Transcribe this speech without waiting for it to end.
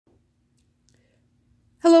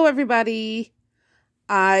Hello, everybody.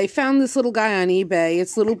 I found this little guy on eBay.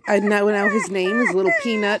 It's I know his name is Little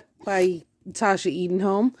Peanut by Tasha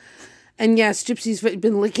Edenholm. And yes, Gypsy's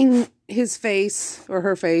been licking his face, or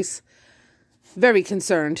her face. Very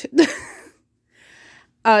concerned.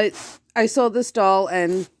 I saw this doll,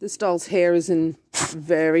 and this doll's hair is in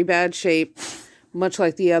very bad shape, much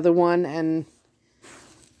like the other one. And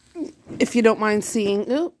if you don't mind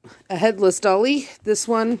seeing a headless dolly, this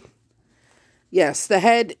one, yes, the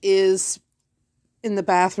head is in the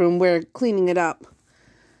bathroom. We're cleaning it up.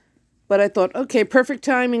 But I thought, okay, perfect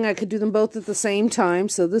timing. I could do them both at the same time.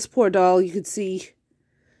 So this poor doll, you could see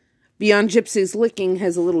beyond Gypsy's licking,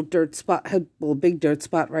 has a little dirt spot, well, a big dirt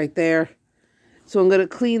spot right there. So I'm going to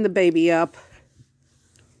clean the baby up.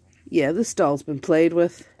 Yeah, this doll's been played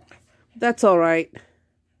with. That's all right.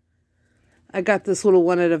 I got this little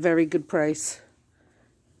one at a very good price.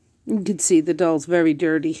 You can see the doll's very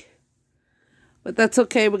dirty. But that's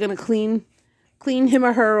okay. We're going to clean him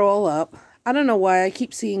or her all up. I don't know why I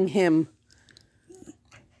keep seeing him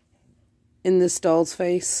in this doll's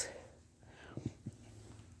face.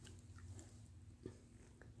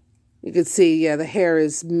 You can see, yeah, the hair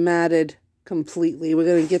is matted completely. We're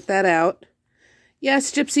going to get that out.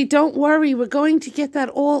 Yes, Gypsy, don't worry. We're going to get that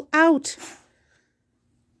all out.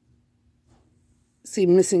 See,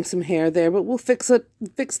 missing some hair there, but we'll fix it.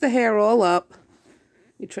 Fix the hair all up.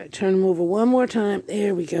 You try to turn him over one more time.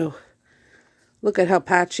 There we go. Look at how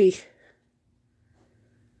patchy.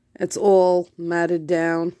 It's all matted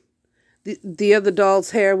down. The other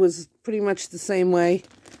doll's hair was pretty much the same way.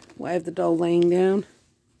 Why I have the doll laying down?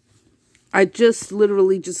 I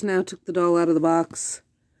literally just now took the doll out of the box.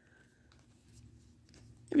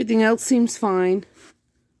 Everything else seems fine.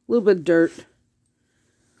 A little bit of dirt.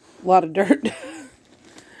 A lot of dirt.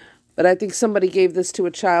 But I think somebody gave this to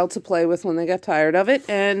a child to play with when they got tired of it.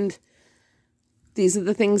 And these are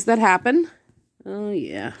the things that happen. Oh,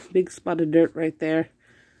 yeah. Big spot of dirt right there.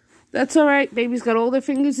 That's all right. Baby's got all their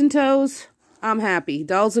fingers and toes. I'm happy.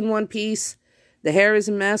 Doll's in one piece. The hair is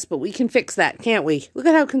a mess, but we can fix that, can't we? Look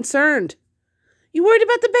at how concerned. You worried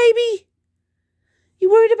about the baby? You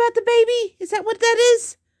worried about the baby? Is that what that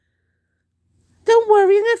is? Don't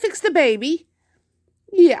worry. I'm going to fix the baby.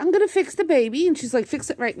 Yeah, I'm going to fix the baby. And she's like, fix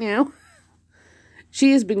it right now.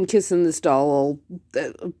 She has been kissing this doll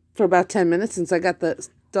for about 10 minutes since I got the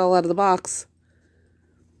doll out of the box.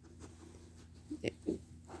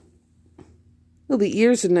 Well, the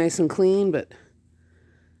ears are nice and clean, but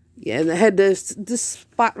yeah, the head, this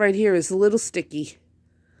spot right here is a little sticky.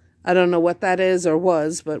 I don't know what that is or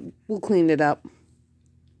was, but we'll clean it up.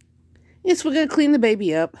 Yes, we're going to clean the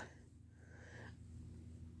baby up.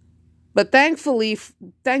 But thankfully,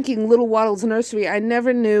 thanking Little Waddles Nursery, I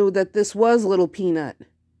never knew that this was Little Peanut.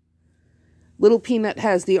 Little Peanut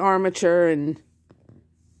has the armature, and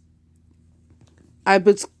I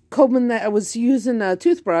was using a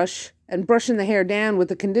toothbrush and brushing the hair down with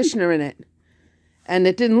the conditioner in it. And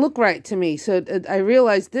it didn't look right to me. So I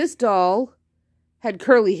realized this doll had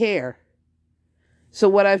curly hair. So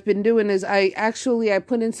what I've been doing is I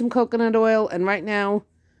put in some coconut oil, and right now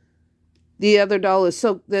the other doll is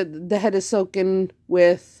the head is soaking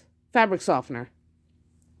with fabric softener.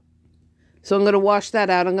 So I'm going to wash that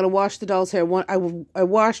out. I'm going to wash the doll's hair. I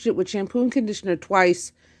washed it with shampoo and conditioner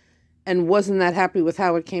twice and wasn't that happy with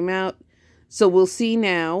how it came out. So we'll see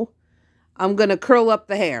now. I'm going to curl up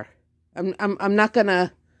the hair. I'm not going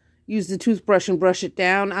to use the toothbrush and brush it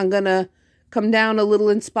down. I'm going to come down a little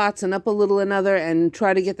in spots and up a little in other and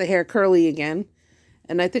try to get the hair curly again.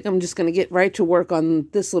 And I think I'm just going to get right to work on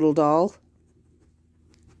this little doll.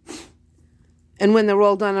 And when they're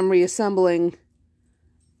all done, I'm reassembling.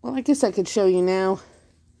 Well, I guess I could show you now.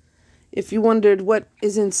 If you wondered what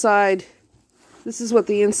is inside, this is what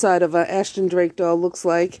the inside of an Ashton Drake doll looks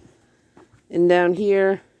like. And down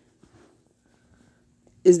here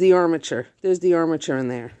is the armature. There's the armature in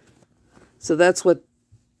there. So that's what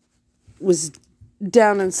was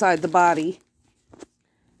down inside the body.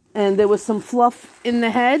 And there was some fluff in the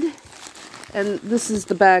head. And this is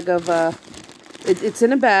the bag of, it's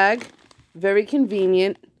in a bag. Very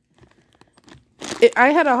convenient.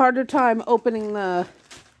 I had a harder time opening the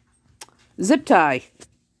zip tie.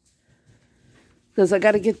 Because I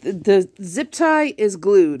got to get, the zip tie is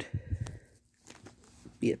glued.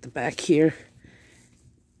 Be at the back here.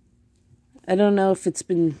 I don't know if it's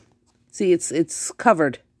been, see, it's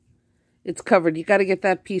covered. It's covered. You got to get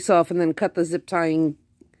that piece off and then cut the zip tying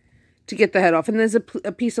to get the head off. And there's a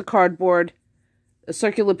piece of cardboard, a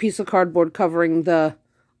circular piece of cardboard covering the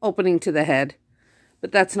opening to the head.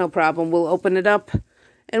 But that's no problem. We'll open it up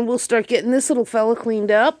and we'll start getting this little fella cleaned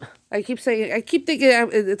up. I keep thinking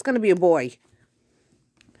it's going to be a boy.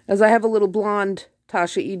 As I have a little blonde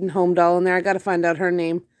Tasha Eden Home doll in there. I got to find out her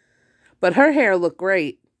name. But her hair looked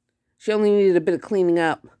great. She only needed a bit of cleaning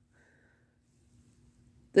up.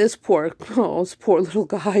 This poor little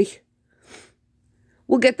guy.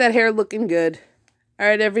 We'll get that hair looking good. All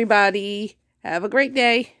right, everybody. Have a great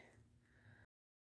day.